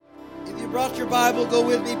Brought your Bible, go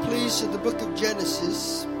with me please to the book of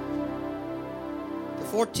Genesis. The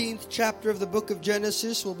 14th chapter of the book of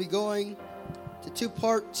Genesis. We'll be going to two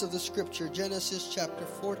parts of the scripture, Genesis chapter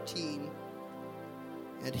 14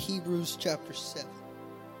 and Hebrews chapter 7.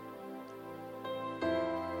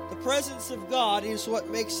 The presence of God is what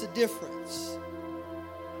makes the difference.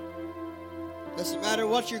 Doesn't matter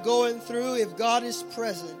what you're going through, if God is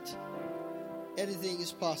present, anything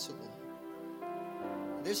is possible.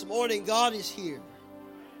 This morning, God is here.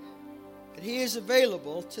 And He is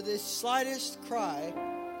available to the slightest cry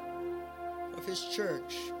of His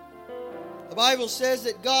church. The Bible says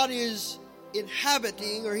that God is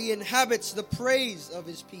inhabiting, or He inhabits the praise of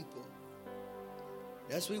His people.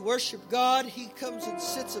 As we worship God, He comes and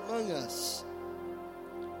sits among us.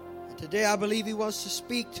 And today I believe He wants to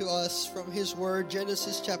speak to us from His Word,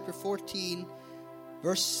 Genesis chapter 14,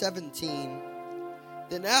 verse 17.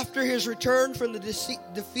 Then after his return from the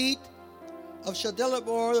defeat of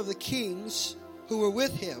Chedorlaomer of the kings who were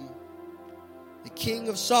with him, the king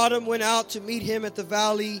of Sodom went out to meet him at the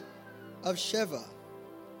valley of Sheva,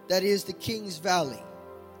 that is the king's valley.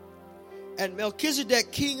 And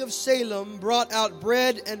Melchizedek, king of Salem, brought out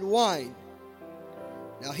bread and wine.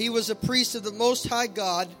 Now he was a priest of the Most High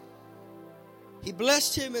God. He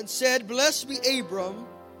blessed him and said, "Blessed be Abram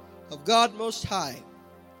of God Most High,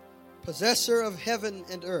 possessor of heaven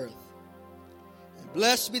and earth. And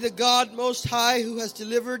blessed be the God Most High, who has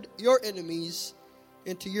delivered your enemies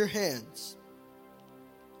into your hands."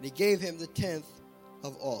 And he gave him the tenth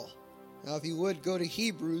of all. Now if you would, go to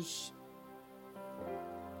Hebrews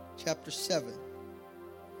chapter 7.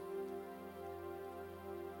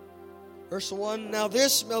 Verse 1, Now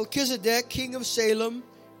this Melchizedek, king of Salem,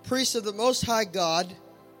 priest of the Most High God,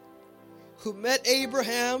 who met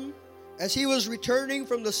Abraham as he was returning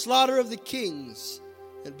from the slaughter of the kings,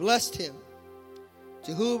 and blessed him,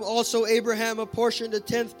 to whom also Abraham apportioned a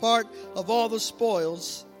tenth part of all the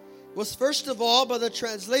spoils, was first of all by the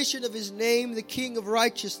translation of his name the King of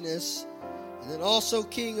Righteousness, and then also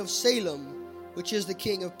King of Salem, which is the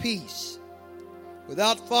King of Peace.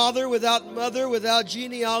 Without father, without mother, without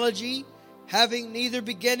genealogy, having neither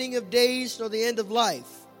beginning of days nor the end of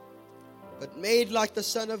life, but made like the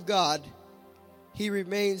Son of God, he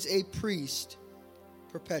remains a priest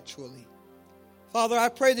perpetually. Father, I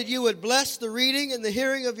pray that you would bless the reading and the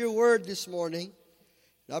hearing of your word this morning.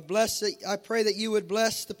 I pray that you would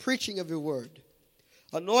bless the preaching of your word.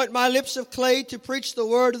 Anoint my lips of clay to preach the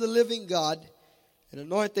word of the living God, and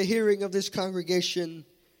anoint the hearing of this congregation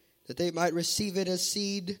that they might receive it as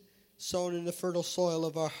seed sown in the fertile soil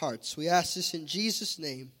of our hearts. We ask this in Jesus'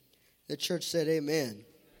 name. The church said amen.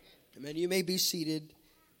 Amen. You may be seated.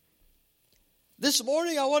 This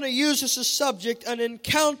morning I want to use as a subject an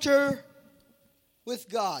encounter with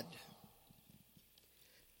God.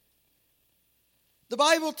 The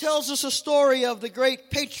Bible tells us a story of the great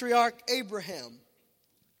patriarch Abraham.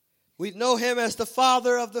 We know him as the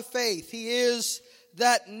father of the faith. He is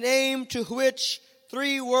that name to which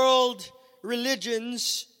three world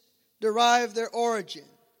religions derive their origin.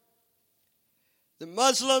 The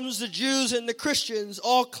Muslims, the Jews, and the Christians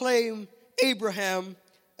all claim Abraham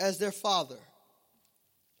as their father.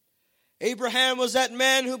 Abraham was that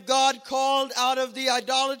man whom God called out of the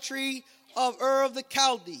idolatry of Ur of the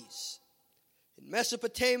Chaldees in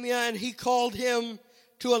Mesopotamia, and he called him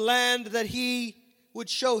to a land that he would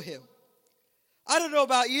show him. I don't know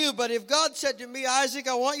about you, but if God said to me, Isaac,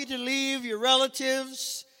 I want you to leave your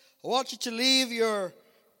relatives, I want you to leave your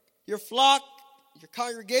flock, your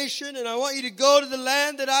congregation, and I want you to go to the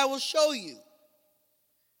land that I will show you.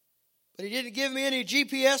 But he didn't give me any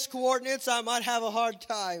GPS coordinates, I might have a hard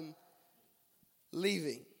time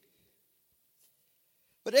leaving.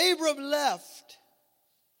 But Abram left.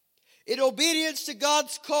 In obedience to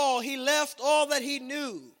God's call, he left all that he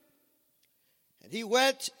knew. And he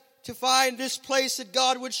went to find this place that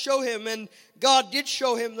God would show him. And God did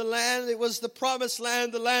show him the land. It was the promised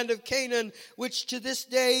land, the land of Canaan, which to this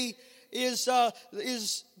day is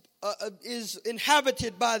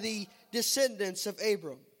inhabited by the descendants of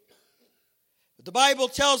Abram. The Bible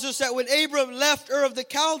tells us that when Abram left Ur of the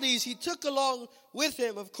Chaldees, he took along with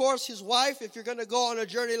him, of course, his wife. If you're going to go on a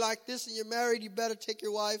journey like this and you're married, you better take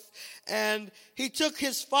your wife. And he took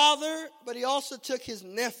his father, but he also took his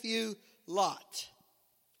nephew, Lot.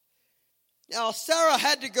 Now, Sarah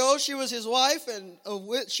had to go. She was his wife, and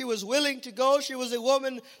she was willing to go. She was a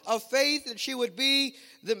woman of faith, and she would be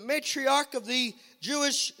the matriarch of the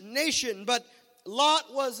Jewish nation. But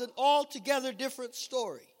Lot was an altogether different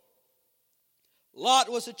story.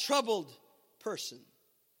 Lot was a troubled person.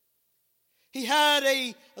 He had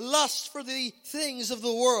a lust for the things of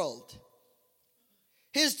the world.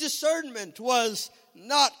 His discernment was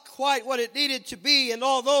not quite what it needed to be. And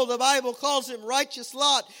although the Bible calls him righteous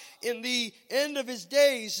Lot, in the end of his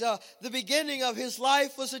days, the beginning of his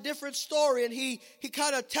life was a different story. And he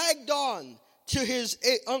kind of tagged on to his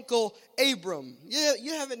uncle Abram.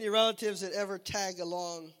 You have any relatives that ever tag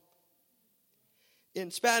along?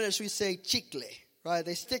 In Spanish, we say chicle, right?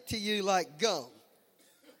 They stick to you like gum.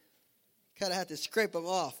 Kind of have to scrape them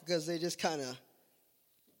off because they just kind of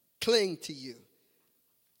cling to you.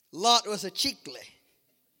 Lot was a chicle.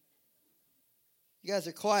 You guys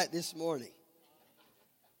are quiet this morning.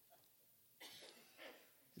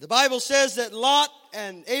 The Bible says that Lot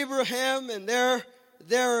and Abraham and their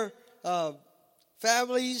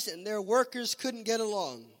families and their workers couldn't get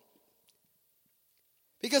along.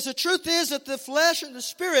 Because the truth is that the flesh and the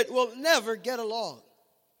spirit will never get along.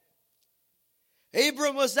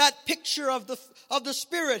 Abram was that picture of the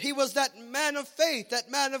spirit. He was that man of faith,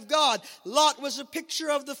 that man of God. Lot was a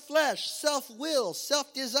picture of the flesh, self-will,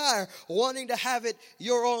 self-desire, wanting to have it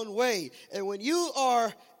your own way. And when you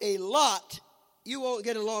are a Lot, you won't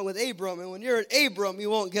get along with Abram. And when you're an Abram, you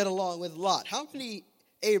won't get along with Lot. How many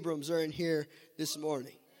Abrams are in here this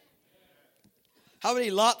morning? How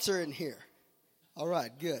many Lots are in here? All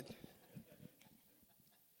right, good.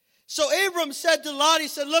 So Abram said to Lot, he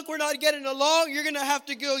said, look, we're not getting along. You're going to have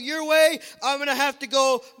to go your way. I'm going to have to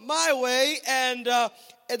go my way. And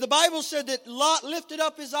the Bible said that Lot lifted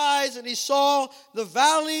up his eyes and he saw the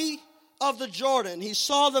valley of the Jordan. He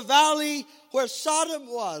saw the valley where Sodom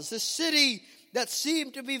was, the city that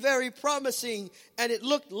seemed to be very promising. And it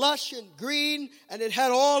looked lush and green, and it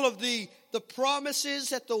had all of the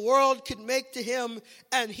promises that the world could make to him.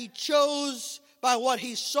 And he chose by what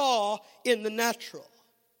he saw in the natural.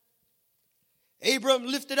 Abram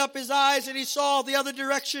lifted up his eyes and he saw the other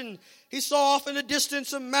direction. He saw off in the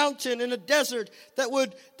distance a mountain and a desert that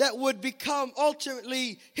would become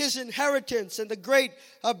ultimately his inheritance and the great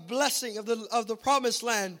blessing of the promised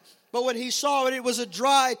land. But when he saw it, it was a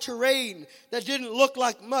dry terrain that didn't look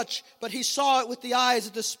like much, but he saw it with the eyes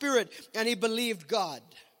of the Spirit and he believed God.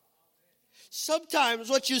 Sometimes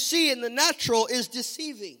what you see in the natural is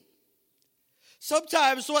deceiving.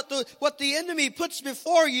 Sometimes what the enemy puts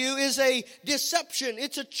before you is a deception.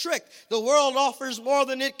 It's a trick. The world offers more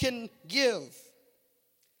than it can give.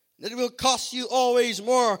 It will cost you always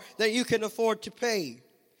more than you can afford to pay.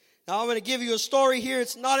 Now I'm going to give you a story here.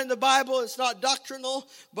 It's not in the Bible. It's not doctrinal,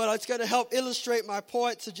 but it's going to help illustrate my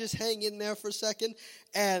point. So just hang in there for a second.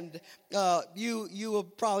 And you will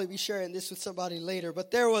probably be sharing this with somebody later. But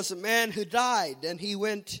there was a man who died and he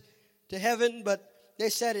went to heaven, but they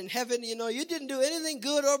said in heaven, you didn't do anything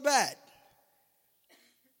good or bad.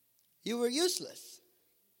 You were useless.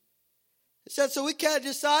 It said, so we can't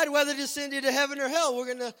decide whether to send you to heaven or hell.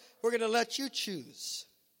 We're gonna let you choose.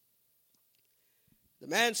 The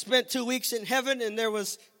man spent 2 weeks in heaven, and there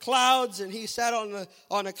was clouds, and he sat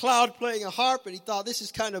on a cloud playing a harp, and he thought, this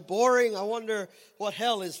is kind of boring. I wonder what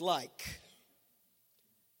hell is like.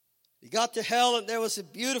 He got to hell, and there was a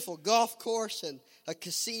beautiful golf course and a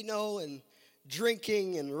casino and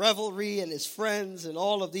drinking and revelry and his friends and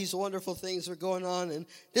all of these wonderful things were going on. And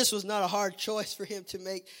this was not a hard choice for him to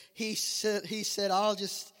make. He said, I'll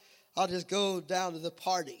just go down to the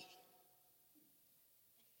party.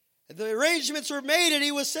 And the arrangements were made and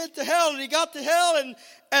he was sent to hell, and he got to hell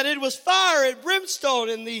and it was fire and brimstone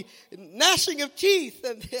and the gnashing of teeth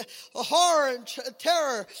and the horror and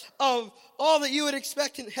terror of all that you would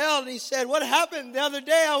expect in hell. And he said, what happened the other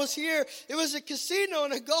day? I was here. It was a casino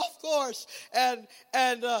and a golf course and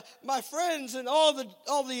my friends and all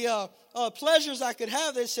the pleasures I could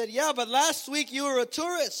have. They said, yeah, but last week you were a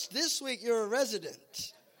tourist. This week you're a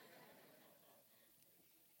resident.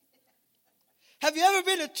 Have you ever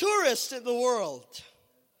been a tourist in the world?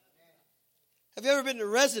 Have you ever been a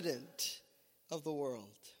resident of the world?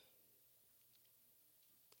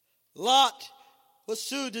 Lot was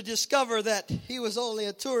soon to discover that he was only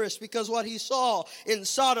a tourist because what he saw in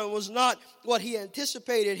Sodom was not what he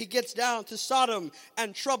anticipated. He gets down to Sodom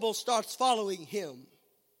and trouble starts following him.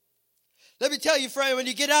 Let me tell you, friend, when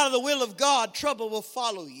you get out of the will of God, trouble will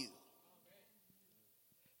follow you.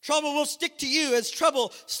 Trouble will stick to you as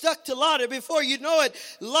trouble stuck to Lot. And before you know it,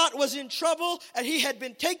 Lot was in trouble and he had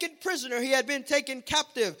been taken prisoner. He had been taken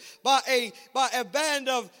captive by a band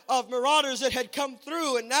of marauders that had come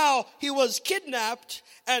through. And now he was kidnapped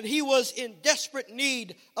and he was in desperate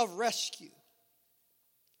need of rescue.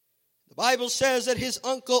 The Bible says that his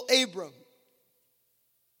uncle Abram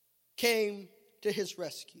came to his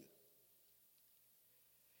rescue.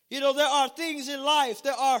 There are things in life,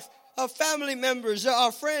 there are family members, there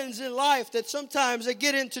are friends in life that sometimes they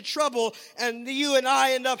get into trouble and you and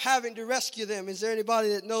I end up having to rescue them. Is there anybody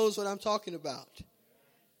that knows what I'm talking about?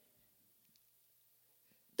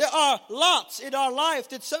 There are lots in our life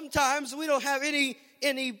that sometimes we don't have any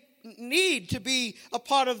need to be a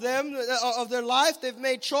part of them, of their life. They've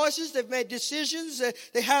made choices, they've made decisions,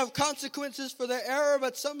 they have consequences for their error,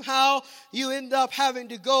 but somehow you end up having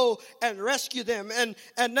to go and rescue them. And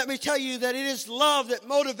let me tell you that it is love that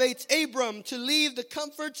motivates Abram to leave the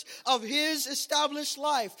comforts of his established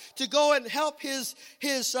life, to go and help his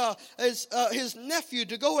nephew,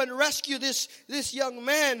 to go and rescue this young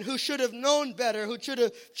man who should have known better, who should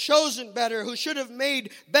have chosen better, who should have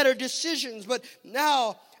made better decisions. But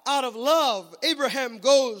now, out of love, Abraham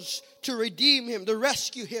goes to redeem him, to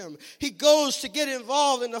rescue him. He goes to get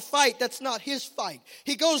involved in a fight that's not his fight.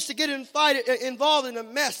 He goes to get involved in a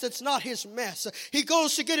mess that's not his mess. He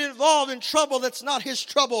goes to get involved in trouble that's not his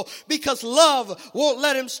trouble, because love won't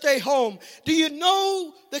let him stay home. Do you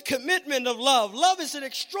know the commitment of love? Love is an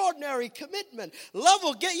extraordinary commitment. Love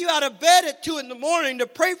will get you out of bed at 2 a.m. to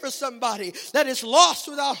pray for somebody that is lost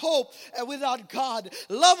without hope and without God.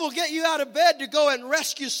 Love will get you out of bed to go and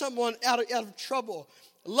rescue someone out of trouble.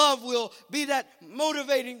 Love will be that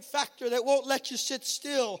motivating factor that won't let you sit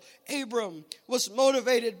still. Abram was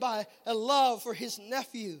motivated by a love for his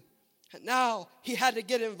nephew. And now he had to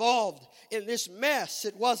get involved in this mess.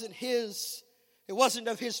 It wasn't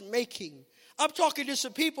of his making. I'm talking to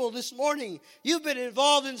some people this morning. You've been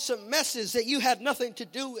involved in some messes that you had nothing to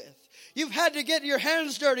do with. You've had to get your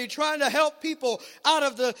hands dirty trying to help people out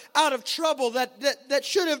of trouble that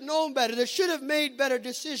should have known better, that should have made better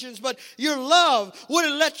decisions. But your love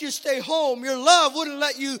wouldn't let you stay home. Your love wouldn't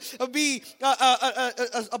let you be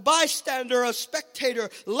a bystander, a spectator.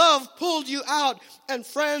 Love pulled you out. And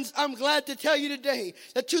friends, I'm glad to tell you today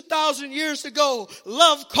that 2,000 years ago,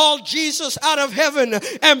 love called Jesus out of heaven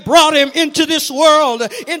and brought him into this world,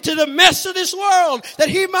 into the mess of this world, that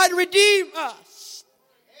he might redeem us.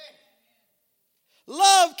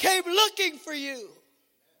 Love came looking for you.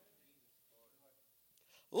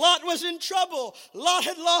 Lot was in trouble. Lot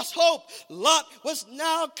had lost hope. Lot was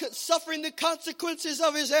now suffering the consequences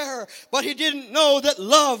of his error. But he didn't know that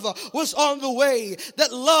love was on the way.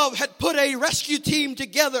 That love had put a rescue team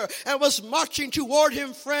together and was marching toward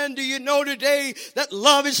him. Friend, do you know today that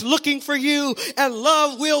love is looking for you, and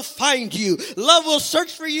love will find you? Love will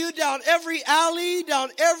search for you down every alley, down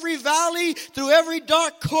every valley, through every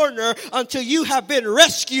dark corner, until you have been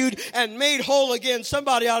rescued and made whole again.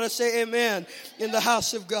 Somebody ought to say amen in the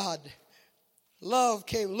house of God. Love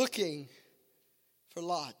came looking for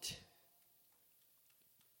Lot.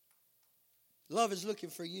 Love is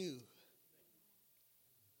looking for you.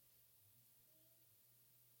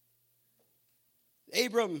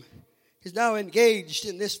 Abram is now engaged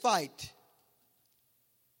in this fight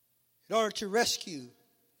in order to rescue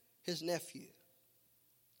his nephew.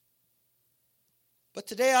 But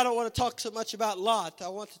today I don't want to talk so much about Lot. I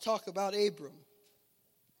want to talk about Abram.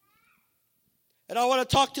 And I want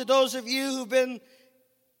to talk to those of you who've been,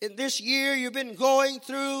 in this year, you've been going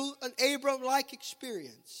through an Abram-like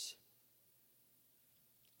experience.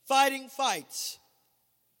 Fighting fights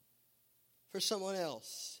for someone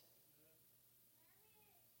else.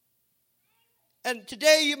 And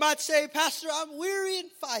today you might say, Pastor, I'm weary in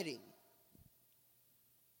fighting.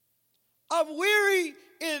 I'm weary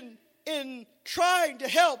in trying to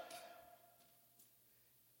help.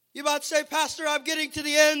 You might say, Pastor, I'm getting to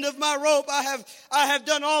the end of my rope. I have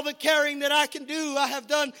done all the caring that I can do. I have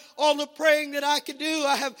done all the praying that I can do.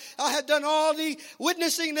 I have done all the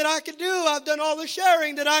witnessing that I can do. I've done all the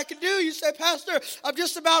sharing that I can do. You say, Pastor, I'm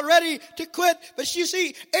just about ready to quit. But you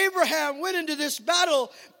see, Abraham went into this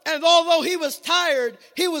battle, and although he was tired,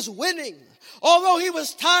 he was winning. Although he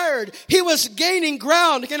was tired, he was gaining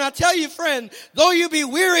ground. Can I tell you, friend, though you be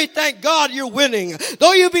weary, thank God you're winning.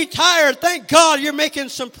 Though you be tired, thank God you're making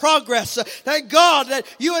some progress. Thank God that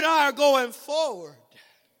you and I are going forward.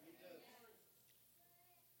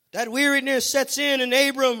 That weariness sets in, and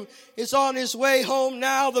Abram is on his way home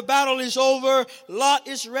now. The battle is over. Lot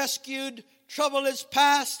is rescued. Trouble is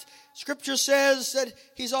past. Scripture says that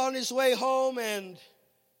he's on his way home, and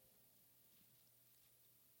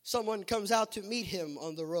someone comes out to meet him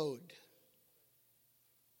on the road.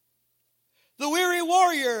 The weary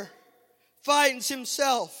warrior finds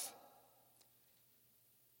himself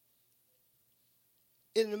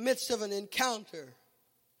in the midst of an encounter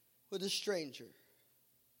with a stranger.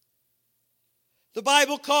 The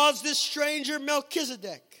Bible calls this stranger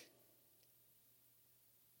Melchizedek.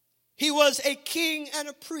 He was a king and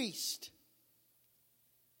a priest.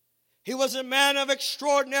 He was a man of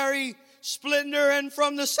extraordinary splendor and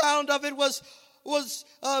from the sound of it was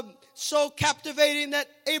so captivating that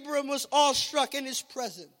Abram was awestruck in his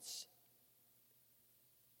presence.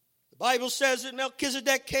 The Bible says that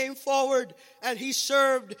Melchizedek came forward and he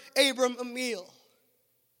served Abram a meal.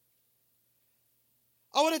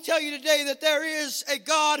 I want to tell you today that there is a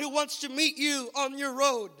God who wants to meet you on your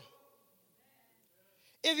road.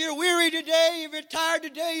 If you're weary today, if you're tired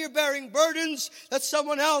today, you're bearing burdens that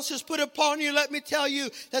someone else has put upon you, let me tell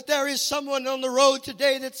you that there is someone on the road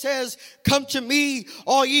today that says, come to me,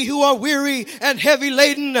 all ye who are weary and heavy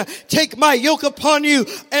laden. Take my yoke upon you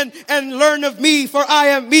and learn of me, for I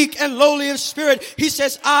am meek and lowly of spirit. He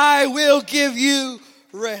says, I will give you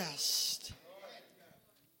rest.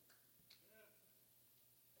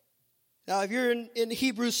 Now, if you're in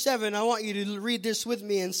Hebrews 7, I want you to read this with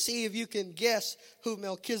me and see if you can guess who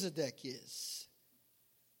Melchizedek is.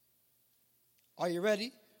 Are you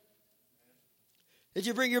ready? Did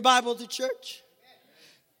you bring your Bible to church?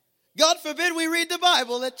 God forbid we read the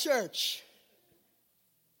Bible at church.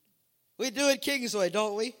 We do it Kingsway,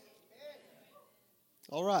 don't we?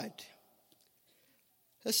 All right.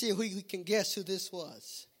 Let's see if we can guess who this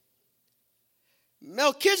was.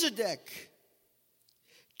 Melchizedek,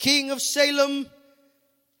 king of Salem,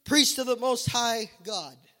 priest of the Most High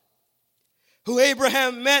God, who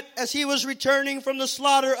Abraham met as he was returning from the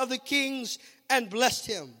slaughter of the kings and blessed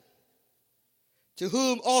him, to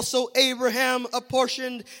whom also Abraham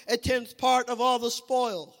apportioned a 10th part of all the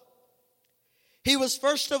spoil. He was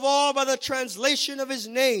first of all, by the translation of his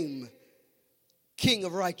name, King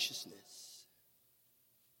of Righteousness.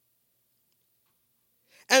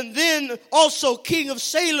 And then also King of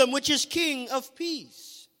Salem, which is King of Peace.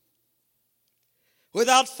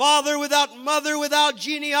 Without father, without mother, without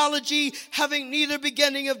genealogy, having neither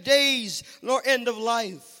beginning of days nor end of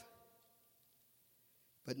life.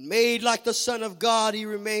 But made like the Son of God, he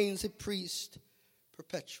remains a priest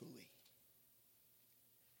perpetually.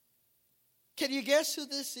 Can you guess who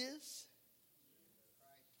this is?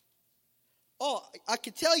 Oh, I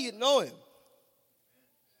can tell you know him,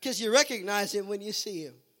 because you recognize him when you see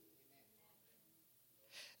him.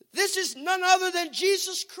 This is none other than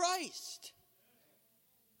Jesus Christ.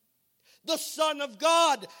 The Son of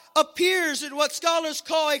God appears in what scholars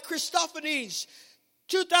call a Christophanies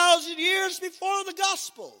 2,000 years before the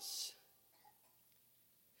Gospels.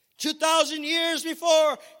 2,000 years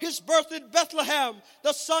before his birth in Bethlehem,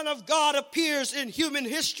 the Son of God appears in human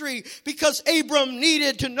history because Abram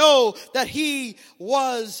needed to know that he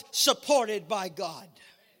was supported by God.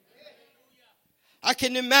 I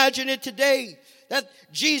can imagine it today. That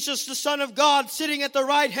Jesus, the Son of God, sitting at the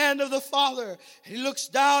right hand of the Father. And he looks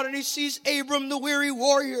down and he sees Abram, the weary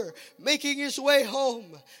warrior, making his way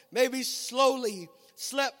home. Maybe slowly,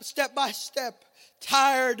 step by step,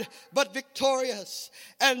 tired but victorious.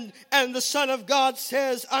 And the Son of God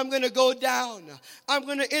says, I'm going to go down. I'm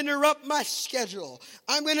going to interrupt my schedule.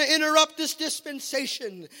 I'm going to interrupt this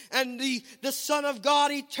dispensation. And the Son of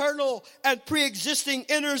God, eternal and pre-existing,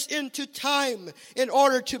 enters into time in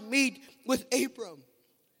order to meet with Abram.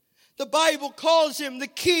 The Bible calls him the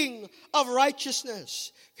King of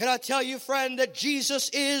Righteousness. Can I tell you, friend, that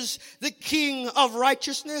Jesus is the King of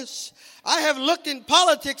Righteousness? I have looked in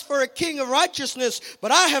politics for a King of Righteousness,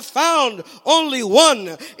 but I have found only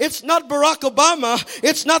one. It's not Barack Obama.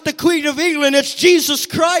 It's not the Queen of England. It's Jesus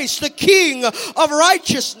Christ, the King of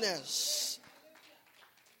Righteousness.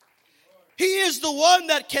 He is the one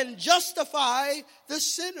that can justify the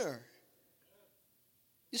sinner.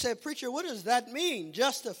 You say, preacher, what does that mean,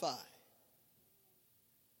 justify?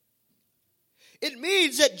 It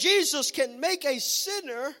means that Jesus can make a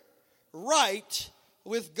sinner right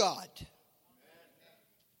with God.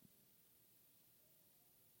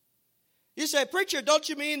 You say, preacher, don't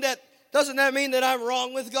you mean that, doesn't that mean that I'm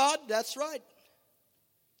wrong with God? That's right.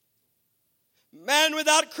 Man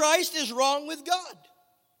without Christ is wrong with God.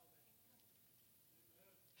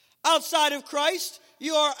 Outside of Christ,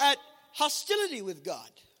 you are at hostility with God.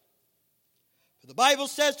 The Bible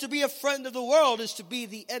says to be a friend of the world is to be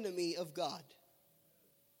the enemy of God.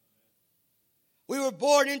 We were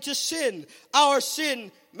born into sin. Our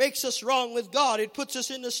sin makes us wrong with God. It puts us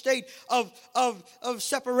in a state of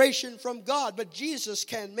separation from God. But Jesus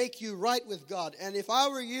can make you right with God. And if I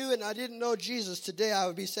were you and I didn't know Jesus today, I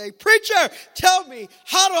would be saying, preacher, tell me,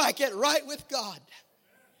 how do I get right with God?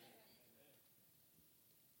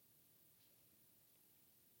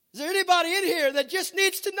 Is there anybody in here that just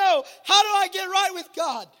needs to know, how do I get right with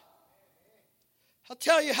God? I'll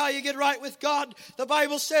tell you how you get right with God. The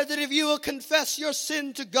Bible said that if you will confess your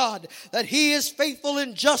sin to God, that He is faithful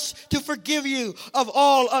and just to forgive you of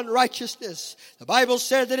all unrighteousness. The Bible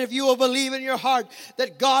said that if you will believe in your heart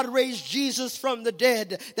that God raised Jesus from the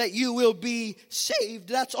dead, that you will be saved.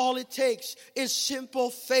 That's all it takes, is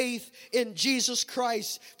simple faith in Jesus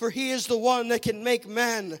Christ. For He is the one that can make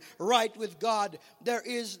man right with God. There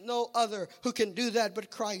is no other who can do that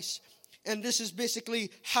but Christ. And this is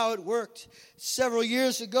basically how it worked. Several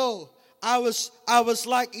years ago, I was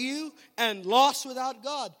like you and lost without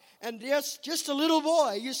God. And just a little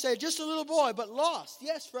boy. You say, just a little boy, but lost.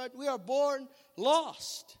 Yes, Fred, we are born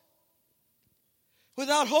lost.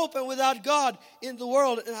 Without hope and without God in the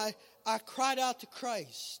world. And I cried out to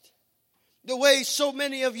Christ. The way so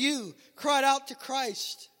many of you cried out to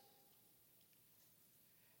Christ.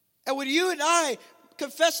 And when you and I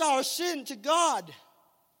confess our sin to God,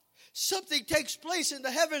 something takes place in the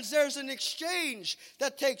heavens. There's an exchange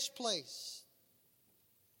that takes place.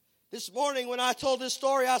 This morning when I told this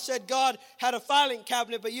story, I said God had a filing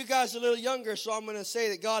cabinet, but you guys are a little younger, so I'm going to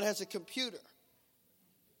say that God has a computer.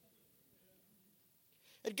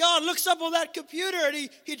 And God looks up on that computer and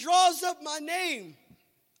he draws up my name,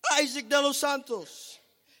 Isaac de los Santos.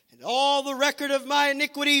 And all the record of my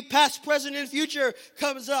iniquity, past, present, and future,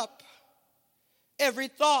 comes up. Every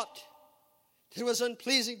thought that was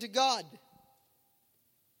unpleasing to God.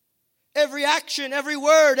 Every action, every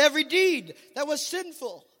word, every deed that was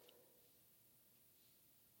sinful.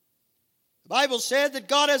 The Bible said that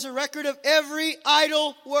God has a record of every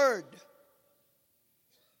idle word.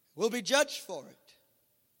 We'll be judged for it.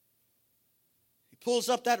 He pulls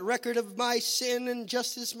up that record of my sin, and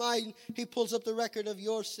just as mine, He pulls up the record of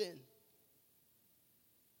your sin.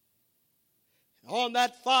 And on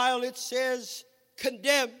that file it says,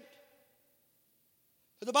 condemned.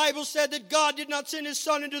 But the Bible said that God did not send His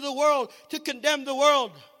Son into the world to condemn the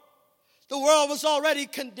world. The world was already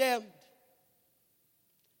condemned.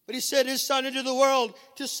 But He sent His Son into the world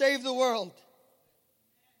to save the world.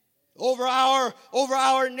 Over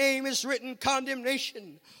our name is written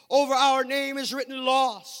condemnation. Over our name is written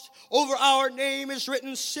lost. Over our name is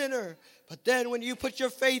written sinner. But then when you put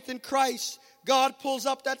your faith in Christ, God pulls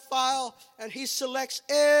up that file and He selects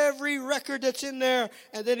every record that's in there,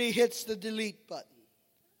 and then He hits the delete button.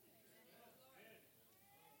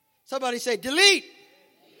 Somebody say, delete.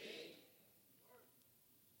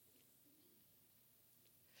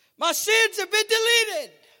 My sins have been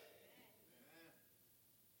deleted.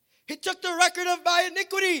 He took the record of my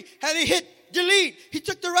iniquity and He hit delete. He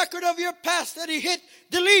took the record of your past and He hit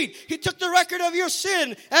delete. He took the record of your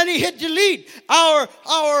sin and He hit delete. Our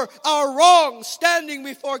wrong standing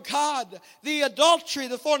before God, the adultery,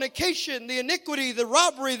 the fornication, the iniquity, the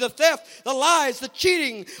robbery, the theft, the lies, the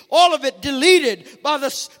cheating, all of it deleted by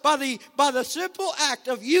the simple act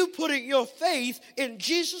of you putting your faith in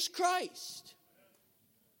Jesus Christ.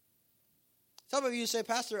 Some of you say,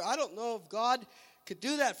 Pastor, I don't know if God could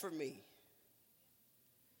do that for me.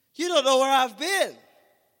 You don't know where I've been.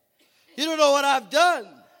 You don't know what I've done.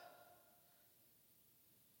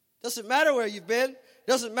 Doesn't matter where you've been.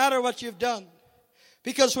 Doesn't matter what you've done.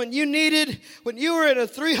 Because when you were in a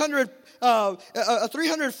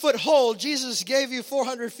 300-foot hole, Jesus gave you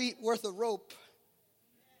 400 feet worth of rope.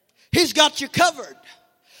 He's got you covered.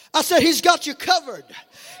 I said He's got you covered.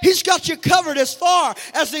 He's got you covered as far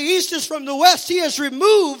as the east is from the west. He has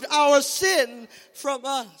removed our sin from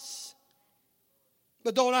us.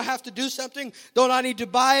 But don't I have to do something? Don't I need to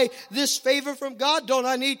buy this favor from God? Don't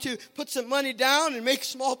I need to put some money down and make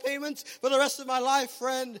small payments for the rest of my life?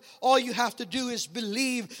 Friend, all you have to do is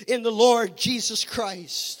believe in the Lord Jesus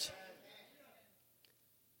Christ.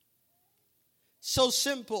 So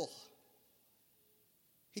simple.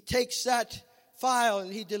 He takes that file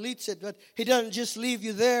and He deletes it, but He doesn't just leave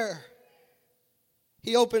you there.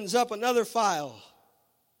 He opens up another file.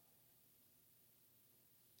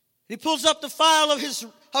 He pulls up the file of his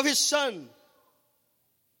Son.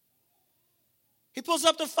 He pulls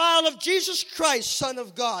up the file of Jesus Christ, Son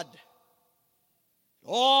of God.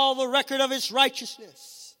 All the record of His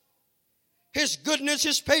righteousness, His goodness,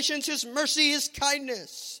 His patience, His mercy, His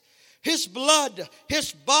kindness, His blood,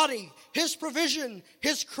 His body, His provision,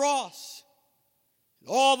 His cross.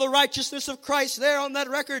 All the righteousness of Christ there on that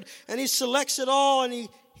record. And He selects it all and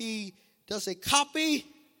he does a copy.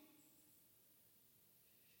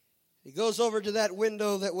 He goes over to that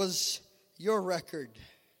window that was your record.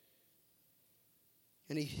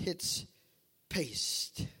 And He hits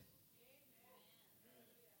paste.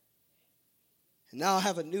 And now I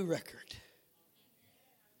have a new record.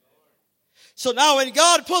 So now when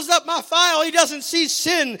God pulls up my file, He doesn't see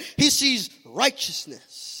sin. He sees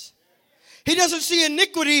righteousness. He doesn't see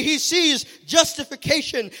iniquity, he sees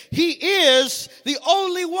justification. He is the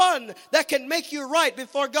only one that can make you right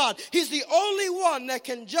before God. He's the only one that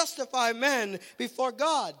can justify man before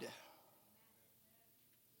God.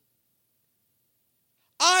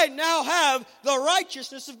 I now have the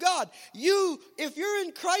righteousness of God. If you're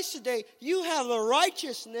in Christ today, you have the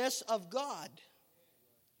righteousness of God.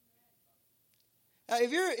 Now,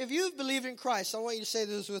 if you've believed in Christ, I want you to say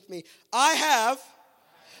this with me. I have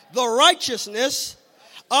the righteousness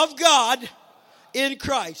of God in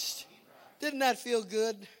Christ. Didn't that feel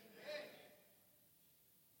good?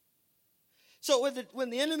 So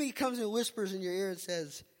when the enemy comes and whispers in your ear and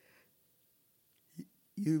says,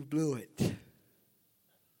 you blew it.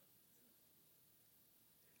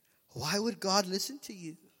 Why would God listen to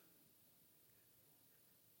you?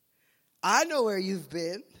 I know where you've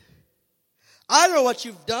been. I know what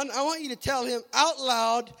you've done. I want you to tell him out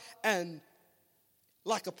loud and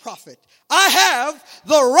like a prophet. I have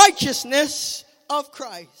the righteousness of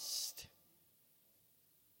Christ.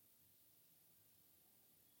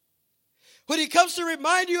 When he comes to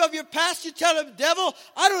remind you of your past, you tell him, devil,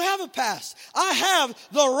 I don't have a past. I have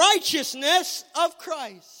the righteousness of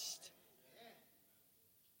Christ.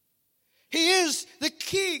 He is the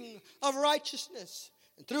King of righteousness.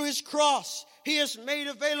 And through his cross, he has made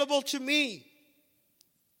available to me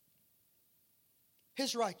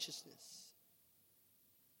his righteousness.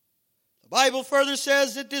 The Bible further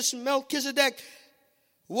says that this Melchizedek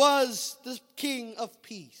was the King of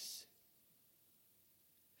peace.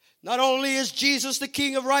 Not only is Jesus the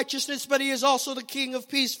King of righteousness, but he is also the King of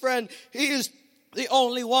peace, friend. He is the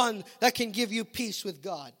only one that can give you peace with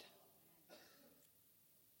God.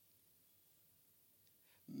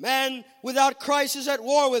 Man without Christ is at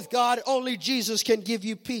war with God. Only Jesus can give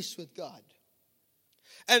you peace with God.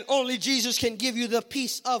 And only Jesus can give you the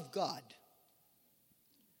peace of God.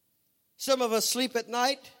 Some of us sleep at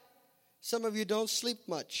night. Some of you don't sleep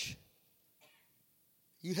much.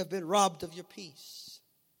 You have been robbed of your peace.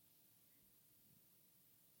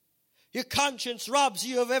 Your conscience robs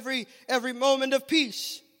you of every moment of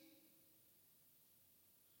peace.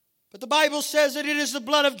 But the Bible says that it is the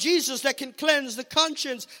blood of Jesus that can cleanse the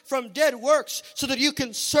conscience from dead works so that you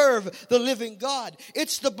can serve the living God.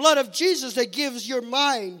 It's the blood of Jesus that gives your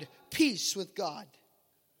mind peace with God.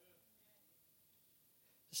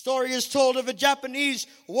 The story is told of a Japanese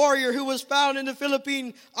warrior who was found in the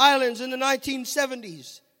Philippine Islands in the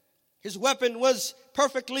 1970s. His weapon was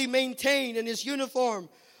perfectly maintained and his uniform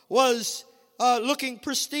was looking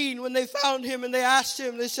pristine when they found him, and they asked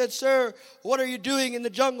him, they said, sir, what are you doing in the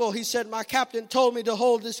jungle? He said, my captain told me to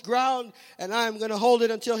hold this ground, and I'm going to hold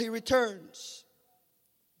it until he returns.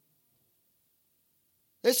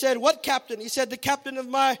 They said, what captain? He said, the captain of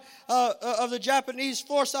the Japanese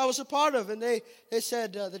force I was a part of. And they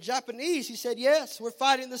said, the Japanese? He said, yes, we're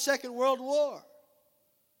fighting the Second World War.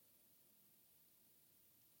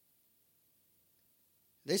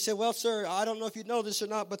 They said, well, sir, I don't know if you know this or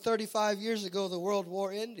not, but 35 years ago, the World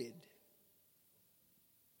War ended.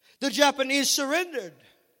 The Japanese surrendered.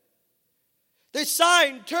 They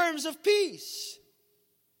signed terms of peace.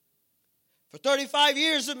 For 35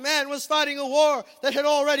 years, a man was fighting a war that had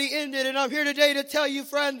already ended. And I'm here today to tell you,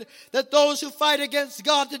 friend, that those who fight against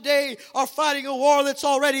God today are fighting a war that's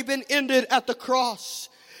already been ended at the cross.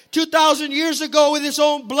 2,000 years ago, with his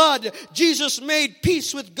own blood, Jesus made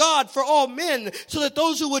peace with God for all men so that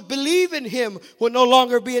those who would believe in him would no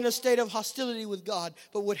longer be in a state of hostility with God,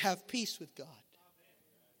 but would have peace with God.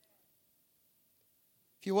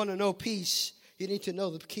 If you want to know peace, you need to know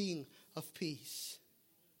the King of peace.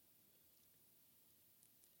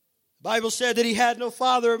 The Bible said that he had no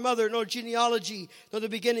father or mother, no genealogy, no the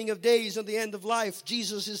beginning of days, no the end of life.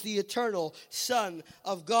 Jesus is the eternal Son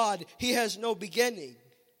of God. He has no beginning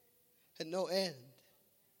and no end.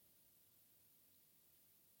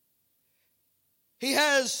 He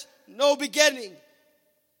has no beginning,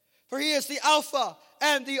 for he is the Alpha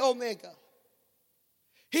and the Omega.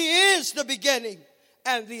 He is the beginning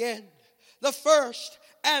and the end, the first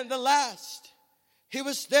and the last. He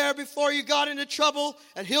was there before you got into trouble,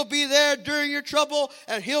 and he'll be there during your trouble,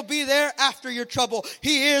 and he'll be there after your trouble.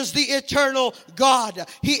 He is the eternal God.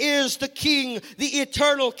 He is the King, the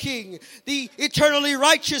eternal King, the eternally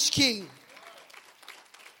righteous King.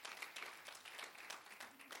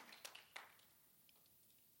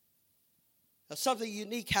 Now, something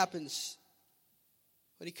unique happens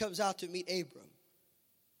when he comes out to meet Abram.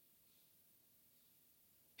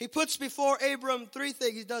 He puts before Abram three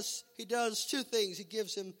things. He does two things. He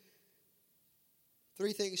gives him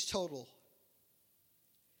three things total.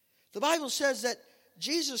 The Bible says that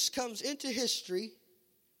Jesus comes into history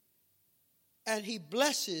and he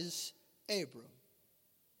blesses Abram.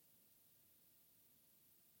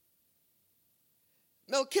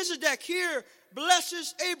 Melchizedek here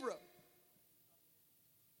blesses Abram.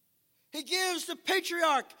 He gives the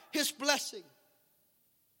patriarch his blessing.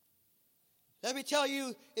 Let me tell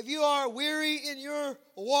you, if you are weary in your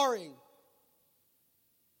warring,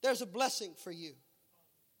 there's a blessing for you.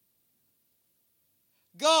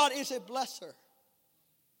 God is a blesser.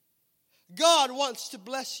 God wants to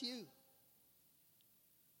bless you.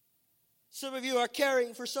 Some of you are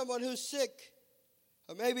caring for someone who's sick.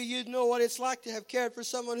 Or maybe you know what it's like to have cared for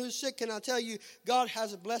someone who's sick. And I'll tell you, God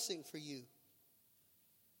has a blessing for you.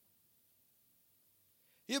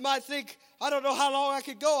 You might think, I don't know how long I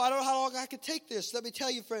could go. I don't know how long I could take this. Let me tell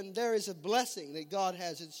you, friend, there is a blessing that God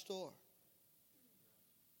has in store.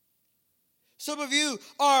 Some of you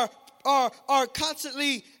are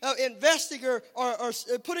constantly investing or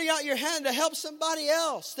putting out your hand to help somebody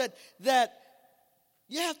else that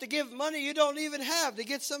you have to give money you don't even have to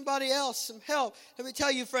get somebody else some help. Let me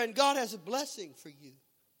tell you, friend, God has a blessing for you.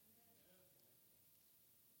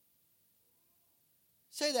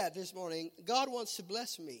 Say that this morning. God wants to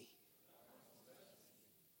bless me.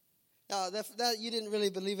 Now, that you didn't really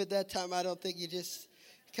believe it that time. I don't think you just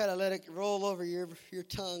kind of let it roll over your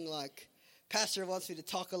tongue like, Pastor wants me to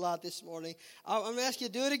talk a lot this morning. I'm going to ask you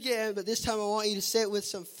to do it again, but this time I want you to say it with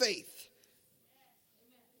some faith.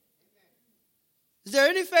 Is there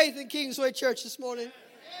any faith in Kingsway Church this morning?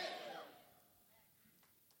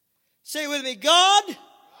 Say it with me. God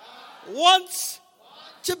wants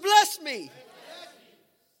to bless me.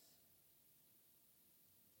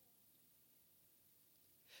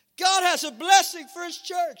 God has a blessing for His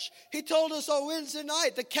church. He told us on Wednesday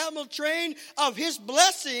night, the camel train of His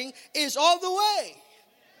blessing is on the way.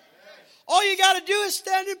 All you got to do is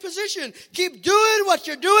stand in position. Keep doing what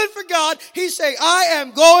you're doing for God. He's saying, I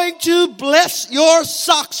am going to bless your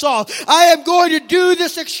socks off. I am going to do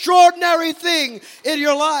this extraordinary thing in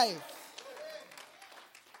your life.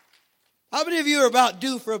 How many of you are about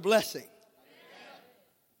due for a blessing?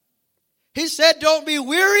 He said, don't be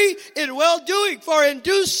weary in well-doing, for in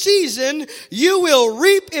due season you will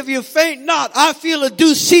reap if you faint not. I feel a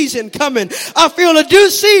due season coming. I feel a due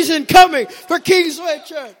season coming for Kingsway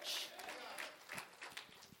Church.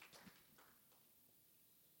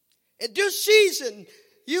 In due season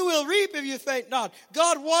you will reap if you faint not.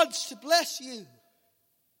 God wants to bless you. In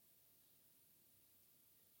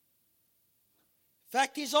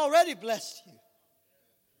fact, He's already blessed you.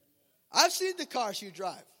 I've seen the cars you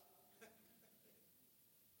drive.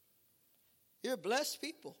 You're blessed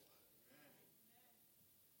people.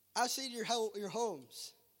 I've seen your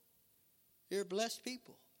homes. You're blessed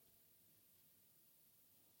people.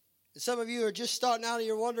 And some of you are just starting out and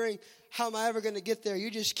you're wondering, how am I ever going to get there?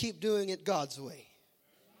 You just keep doing it God's way.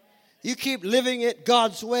 You keep living it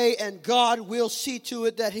God's way, and God will see to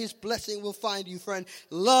it that His blessing will find you, friend.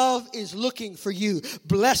 Love is looking for you.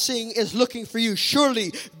 Blessing is looking for you.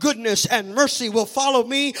 Surely goodness and mercy will follow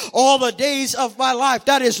me all the days of my life.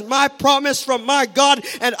 That is my promise from my God,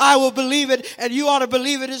 and I will believe it, and you ought to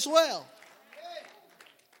believe it as well.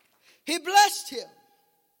 He blessed him.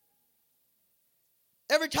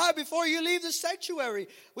 Every time before you leave the sanctuary,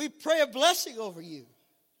 we pray a blessing over you.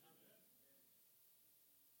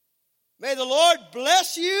 May the Lord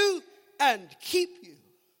bless you and keep you.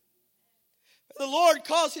 May the Lord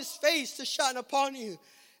cause His face to shine upon you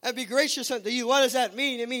and be gracious unto you. What does that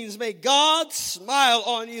mean? It means may God smile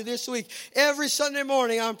on you this week. Every Sunday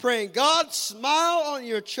morning I'm praying, God, smile on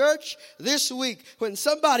your church this week. When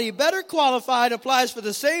somebody better qualified applies for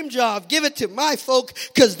the same job, give it to my folk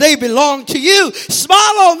because they belong to you.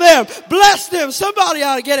 Smile on them. Bless them. Somebody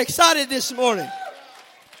ought to get excited this morning.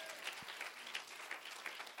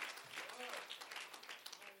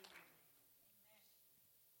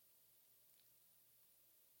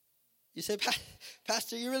 You say,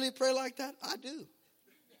 Pastor, you really pray like that? I do.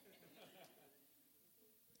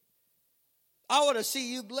 I want to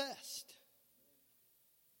see you blessed.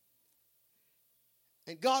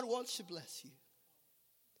 And God wants to bless you.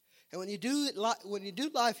 And when you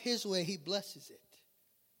do life His way, He blesses it.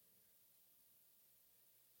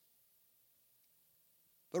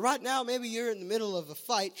 But right now, maybe you're in the middle of a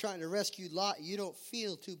fight trying to rescue Lot. You don't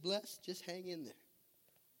feel too blessed. Just hang in there.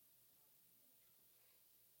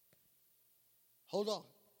 Hold on.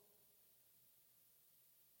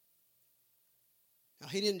 Now,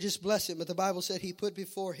 He didn't just bless him, but the Bible said He put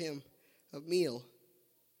before him a meal.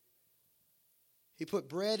 He put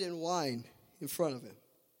bread and wine in front of him.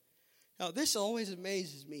 Now, this always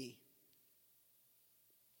amazes me.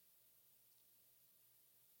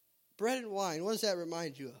 Bread and wine, what does that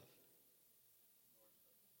remind you of?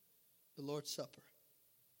 The Lord's Supper.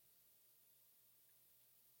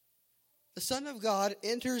 the Son of God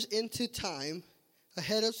enters into time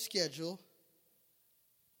ahead of schedule,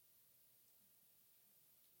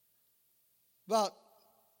 about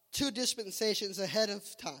 2 dispensations ahead of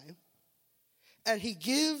time, and he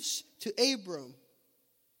gives to Abram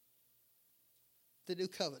the new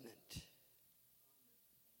covenant.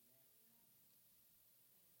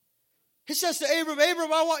 He says to Abram,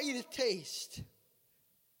 Abram, I want you to taste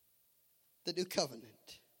the new covenant.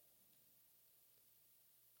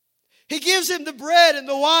 He gives him the bread and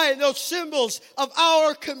the wine, those symbols of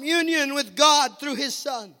our communion with God through his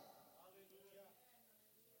Son.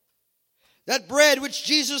 That bread which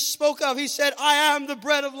Jesus spoke of, he said, I am the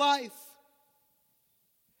bread of life.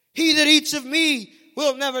 He that eats of me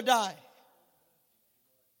will never die.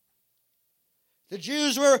 The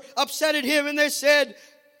Jews were upset at him and they said,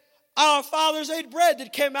 our fathers ate bread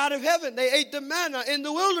that came out of heaven. They ate the manna in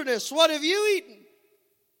the wilderness. What have you eaten?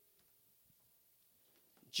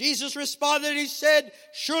 Jesus responded, he said,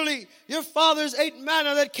 surely your fathers ate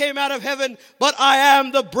manna that came out of heaven, but I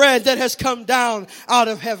am the bread that has come down out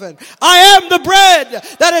of heaven. I am the bread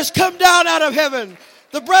that has come down out of heaven,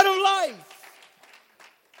 the bread of life.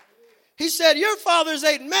 He said, your fathers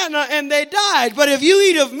ate manna and they died, but if you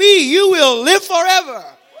eat of me, you will live forever.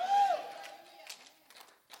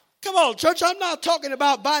 Come on, church, I'm not talking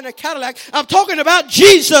about buying a Cadillac. I'm talking about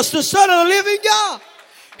Jesus, the Son of the living God.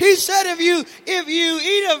 He said, if you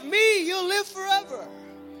eat of me, you'll live forever.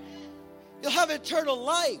 You'll have eternal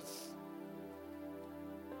life.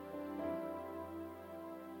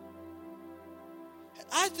 And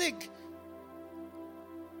I think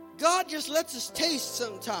God just lets us taste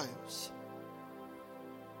sometimes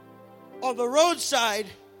on the roadside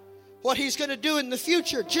what he's going to do in the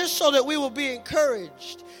future, just so that we will be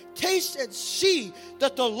encouraged. Taste and see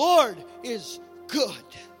that the Lord is good.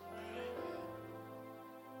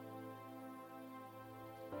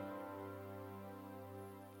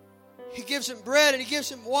 He gives him bread and he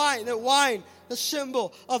gives him wine. The wine, the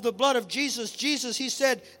symbol of the blood of Jesus. Jesus, he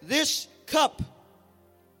said, this cup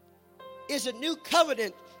is a new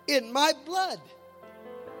covenant in my blood.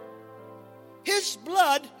 His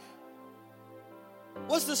blood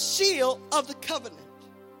was the seal of the covenant.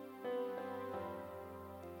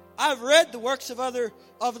 I've read the works of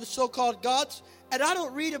the so-called gods, and I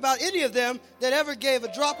don't read about any of them that ever gave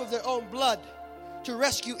a drop of their own blood to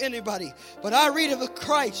rescue anybody. But I read of a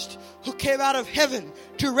Christ who came out of heaven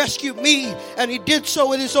to rescue me, and he did so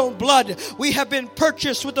with his own blood. We have been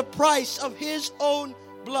purchased with the price of his own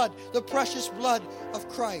blood, the precious blood of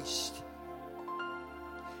Christ.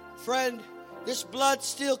 Friend, this blood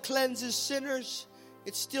still cleanses sinners.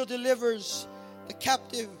 It still delivers the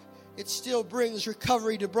captive. It still brings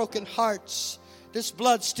recovery to broken hearts. This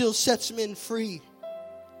blood still sets men free.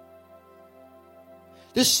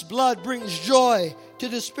 This blood brings joy to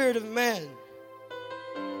the spirit of man.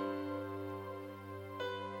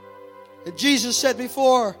 And Jesus said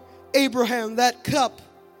before Abraham that cup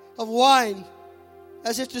of wine,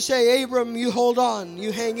 as if to say, Abram, you hold on,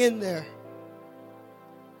 you hang in there.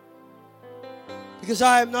 Because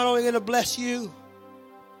I am not only going to bless you,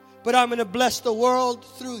 but I'm going to bless the world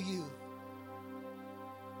through you.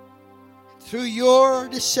 Through your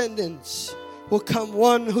descendants will come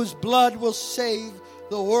one whose blood will save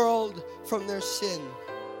the world from their sin.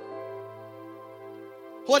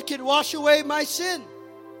 What can wash away my sin?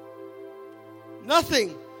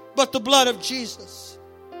 Nothing but the blood of Jesus.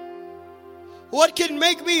 What can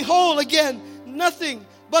make me whole again? Nothing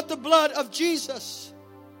but the blood of Jesus.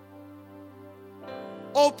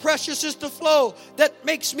 Oh, precious is the flow that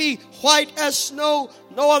makes me white as snow.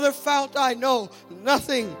 No other fount I know.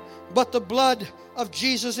 Nothing but the blood of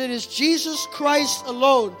Jesus. It is Jesus Christ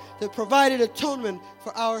alone that provided atonement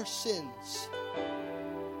for our sins.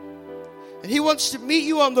 And he wants to meet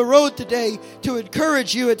you on the road today to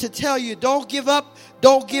encourage you and to tell you, don't give up,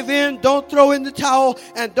 don't give in, don't throw in the towel,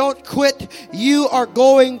 and don't quit. You are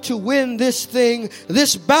going to win this thing.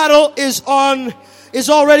 This battle is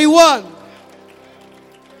already won.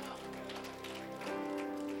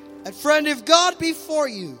 And friend, if God be for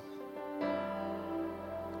you,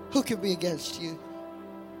 who can be against you?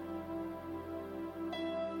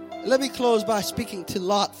 Let me close by speaking to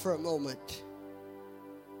Lot for a moment.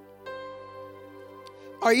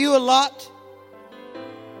 Are you a Lot?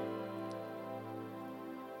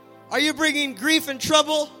 Are you bringing grief and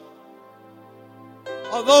trouble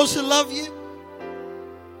on those who love you?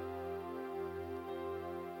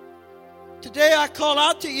 Today I call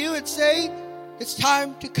out to you and say, it's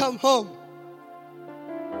time to come home.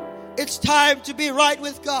 It's time to be right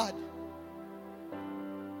with God.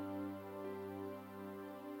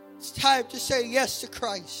 It's time to say yes to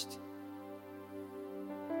Christ.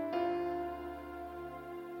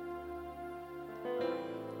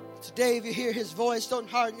 Today, if you hear his voice, don't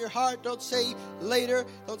harden your heart. Don't say later.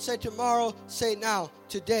 Don't say tomorrow. Say now,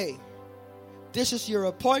 today. This is your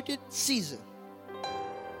appointed season.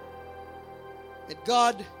 And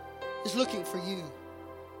God is looking for you.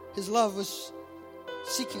 His love was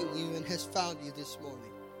seeking you and has found you this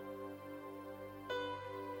morning.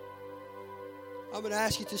 I'm going to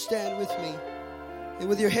ask you to stand with me. And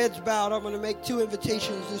with your heads bowed, I'm going to make 2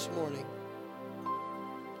 invitations this morning.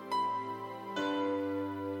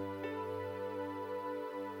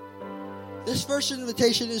 This first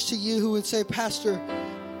invitation is to you who would say, Pastor,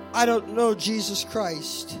 I don't know Jesus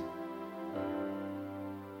Christ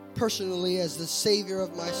personally as the Savior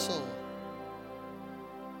of my soul.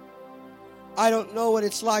 I don't know what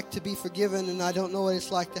it's like to be forgiven, and I don't know what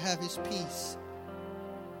it's like to have his peace.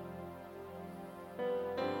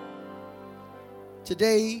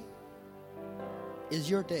 Today is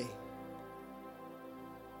your day.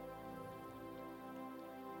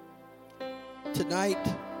 Tonight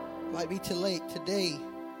might be too late. Today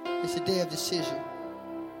is a day of decision.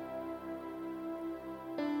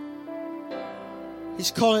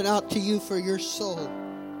 He's calling out to you for your soul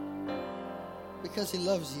because he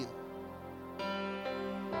loves you.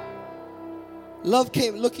 Love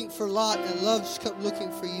came looking for Lot, and love's come looking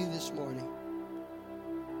for you this morning.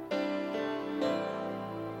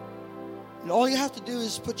 And all you have to do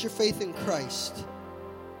is put your faith in Christ.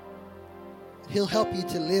 He'll help you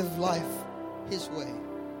to live life his way.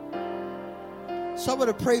 So I'm going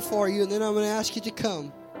to pray for you, and then I'm going to ask you to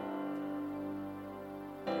come.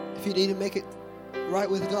 If you need to make it right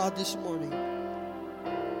with God this morning.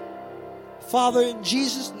 Father, in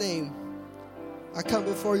Jesus' name, I come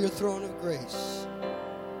before your throne of grace.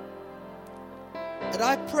 And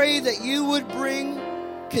I pray that you would bring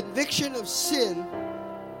conviction of sin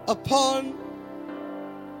upon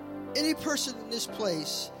any person in this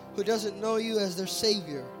place who doesn't know you as their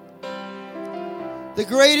Savior. The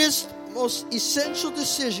greatest, most essential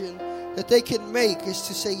decision that they can make is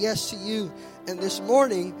to say yes to you. And this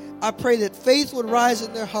morning, I pray that faith would rise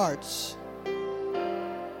in their hearts.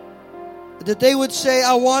 That they would say,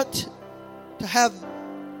 I want to have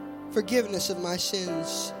forgiveness of my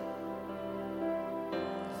sins.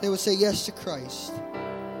 They would say yes to Christ.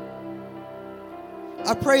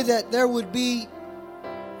 I pray that there would be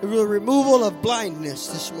a removal of blindness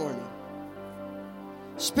this morning.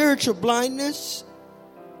 Spiritual blindness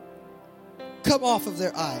come off of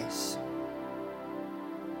their eyes.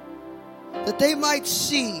 That they might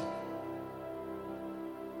see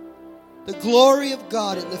the glory of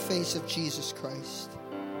God in the face of Jesus Christ.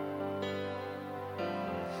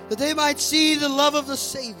 That they might see the love of the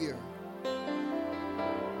Savior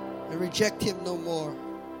and reject him no more.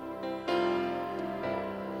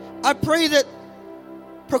 I pray that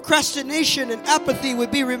procrastination and apathy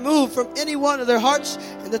would be removed from any one of their hearts,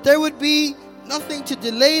 and that there would be nothing to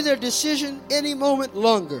delay their decision any moment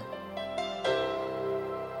longer.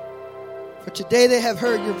 For today they have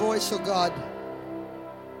heard your voice, O God.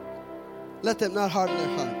 Let them not harden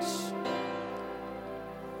their hearts.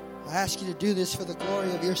 I ask you to do this for the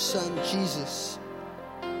glory of your Son, Jesus,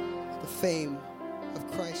 the fame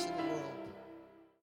of Christ in the